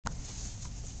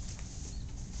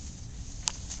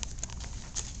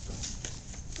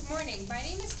morning. My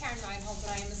name is Karyn Reinhold,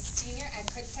 and I am a senior at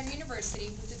Kutztown University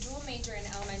with a dual major in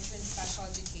elementary and special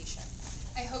education.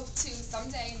 I hope to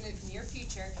someday in the near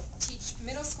future teach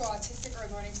middle school autistic or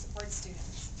learning support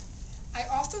students. I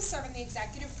also serve on the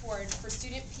executive board for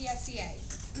Student PSEA,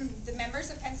 the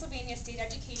members of Pennsylvania State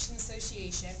Education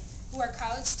Association, who are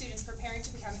college students preparing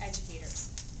to become educators.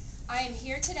 I am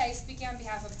here today speaking on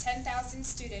behalf of 10,000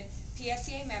 student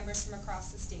PSEA members from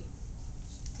across the state.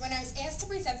 When I was asked to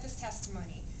present this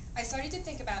testimony, I started to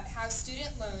think about how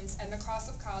student loans and the cost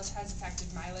of college has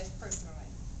affected my life personally.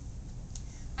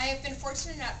 I have been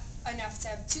fortunate enough to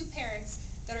have two parents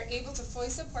that are able to fully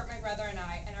support my brother and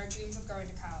I and our dreams of going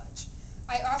to college.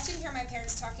 I often hear my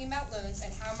parents talking about loans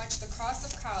and how much the cost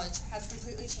of college has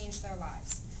completely changed their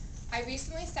lives. I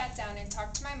recently sat down and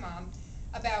talked to my mom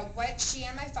about what she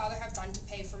and my father have done to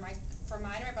pay for mine and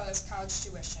my brother's college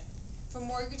tuition. From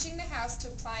mortgaging the house to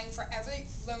applying for every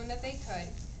loan that they could,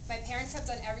 my parents have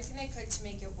done everything they could to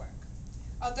make it work.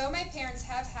 Although my parents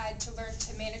have had to learn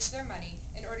to manage their money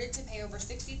in order to pay over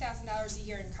 $60,000 a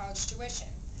year in college tuition,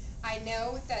 I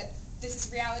know that this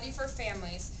is reality for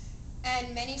families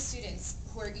and many students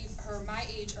who are my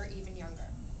age or even younger.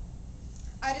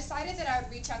 I decided that I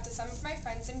would reach out to some of my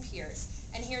friends and peers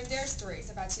and hear their stories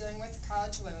about dealing with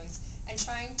college loans and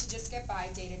trying to just get by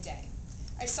day to day.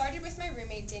 I started with my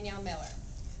roommate, Danielle Miller.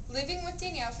 Living with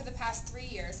Danielle for the past 3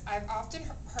 years, I've often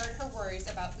heard her worries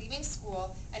about leaving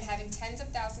school and having tens of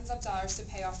thousands of dollars to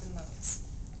pay off in loans.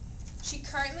 She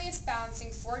currently is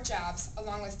balancing 4 jobs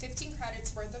along with 15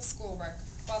 credits worth of schoolwork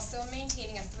while still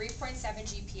maintaining a 3.7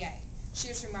 GPA. She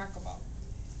is remarkable.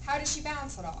 How does she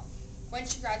balance it all? When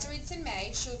she graduates in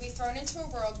May, she will be thrown into a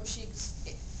world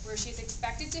where she's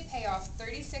expected to pay off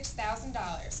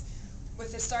 $36,000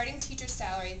 with a starting teacher's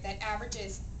salary that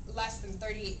averages less than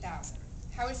 $38,000.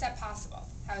 How is that possible?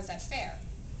 How is that fair?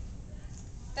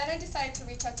 Then I decided to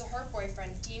reach out to her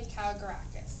boyfriend, Dean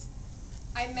Kalogerakis.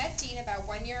 I met Dean about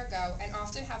 1 year ago and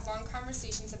often have long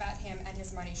conversations about him and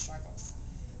his money struggles.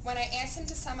 When I asked him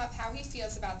to sum up how he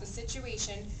feels about the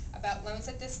situation about loans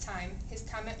at this time, his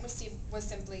comment was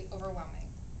simply overwhelming.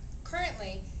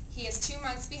 Currently, he is 2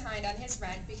 months behind on his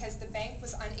rent because the bank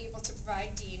was unable to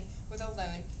provide Dean with a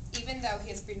loan even though he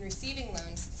has been receiving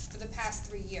loans for the past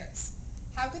 3 years.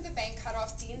 How could the bank cut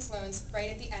off Dean's loans right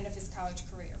at the end of his college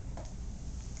career?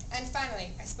 And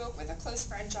finally, I spoke with a close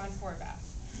friend, John Horvath.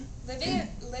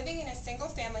 Living in a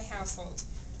single-family household,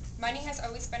 money has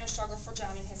always been a struggle for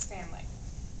John and his family.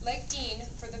 Like Dean,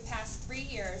 for the past 3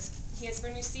 years, he has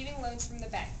been receiving loans from the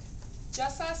bank.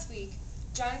 Just last week,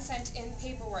 John sent in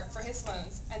paperwork for his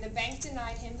loans, and the bank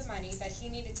denied him the money that he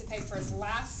needed to pay for his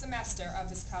last semester of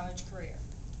his college career.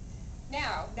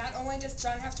 Now, not only does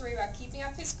John have to worry about keeping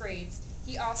up his grades,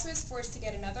 he also is forced to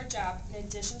get another job in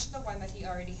addition to the one that he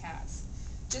already has,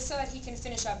 just so that he can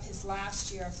finish up his last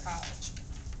year of college.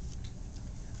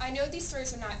 I know these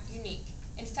stories are not unique.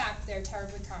 In fact, they are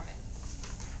terribly common.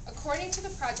 According to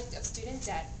the Project of Student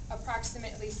Debt,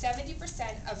 approximately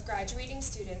 70% of graduating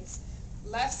students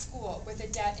left school with a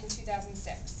debt in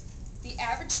 2006. The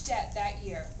average debt that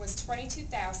year was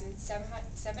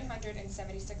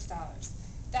 $22,776.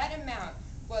 That amount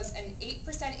was an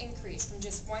 8% increase from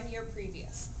just 1 year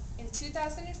previous. In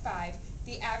 2005,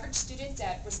 the average student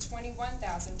debt was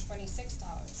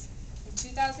 $21,026. In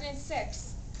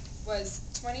 2006 was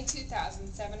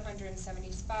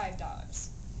 $22,775.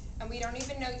 And we don't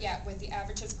even know yet what the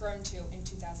average has grown to in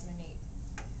 2008.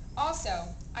 Also,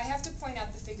 I have to point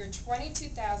out the figure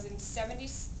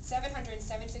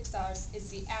 $22,776 is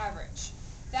the average.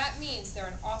 That means there are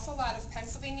an awful lot of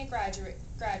Pennsylvania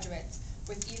graduates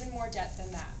with even more debt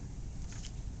than that.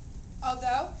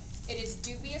 Although it is a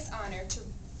dubious honor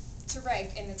to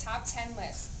rank in the top 10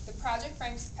 list, the project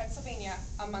ranks Pennsylvania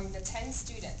among the 10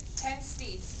 states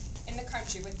in the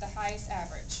country with the highest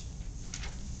average.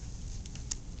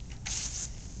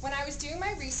 When I was doing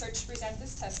my research to present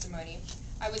this testimony,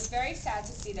 I was very sad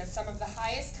to see that some of the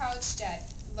highest college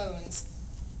debt loans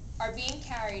are being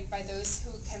carried by those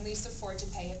who can least afford to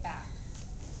pay it back.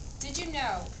 Did you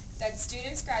know that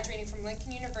students graduating from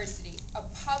Lincoln University, a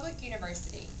public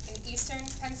university in eastern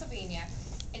Pennsylvania,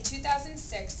 in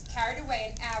 2006 carried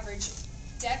away an average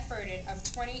debt burden of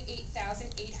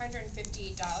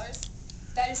 $28,858?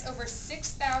 That is over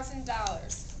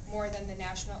 $6,000 more than the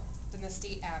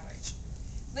state average.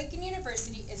 Lincoln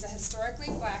University is a historically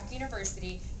black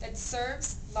university that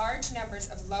serves large numbers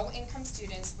of low-income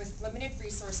students with limited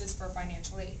resources for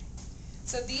financial aid.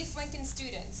 So these Lincoln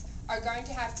students are going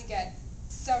to have to get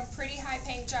some pretty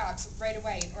high-paying jobs right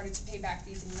away in order to pay back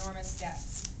these enormous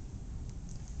debts.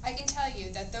 I can tell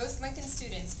you that those Lincoln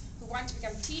students who want to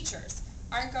become teachers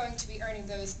aren't going to be earning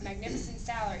those magnificent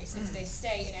salaries if they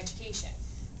stay in education.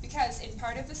 Because in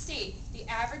part of the state, the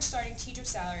average starting teacher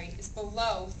salary is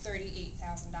below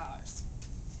 $38,000.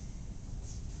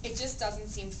 It just doesn't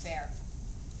seem fair.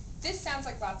 This sounds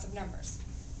like lots of numbers,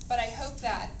 but I hope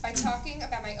that by talking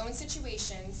about my own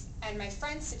situations and my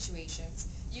friends' situations,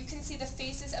 you can see the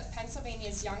faces of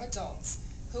Pennsylvania's young adults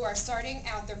who are starting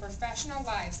out their professional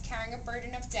lives carrying a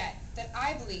burden of debt that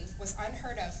I believe was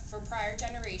unheard of for prior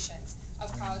generations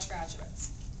of college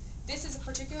graduates. This is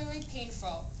particularly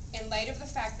painful in light of the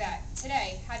fact that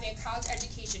today having a college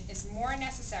education is more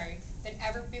necessary than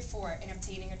ever before in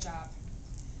obtaining a job.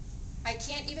 I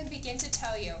can't even begin to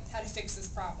tell you how to fix this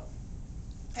problem.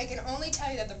 I can only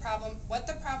tell you that what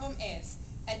the problem is,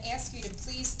 and ask you to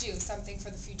please do something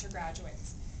for the future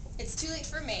graduates. It's too late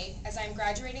for me, as I am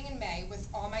graduating in May with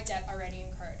all my debt already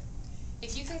incurred.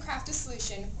 If you can craft a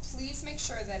solution, please make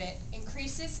sure that it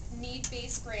increases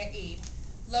need-based grant aid,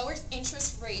 lowers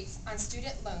interest rates on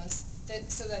student loans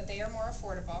so that they are more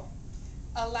affordable,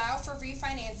 allow for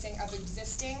refinancing of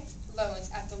existing loans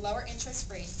at the lower interest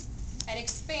rates, and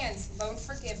expands loan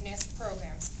forgiveness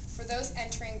programs for those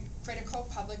entering critical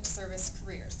public service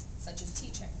careers, such as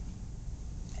teaching.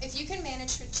 If you can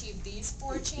manage to achieve these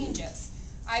 4 changes,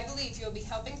 I believe you'll be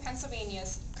helping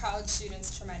Pennsylvania's college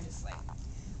students tremendously.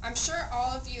 I'm sure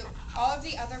all of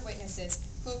the other witnesses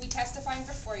who will be testifying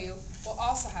before you will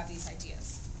also have these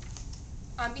ideas.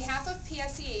 On behalf of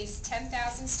PSEA's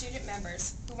 10,000 student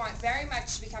members who want very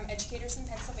much to become educators in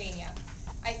Pennsylvania,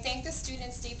 I thank the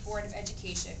Student State Board of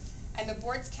Education and the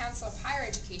Board's Council of Higher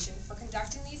Education for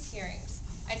conducting these hearings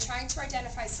and trying to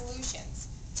identify solutions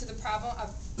to the problem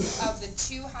of the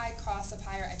too high costs of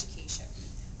higher education.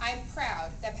 I am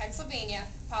proud that Pennsylvania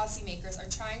policymakers are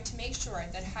trying to make sure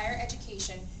that higher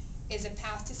education is a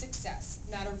path to success,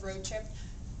 not a road trip,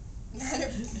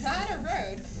 not a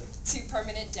road to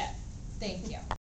permanent debt. Thank you.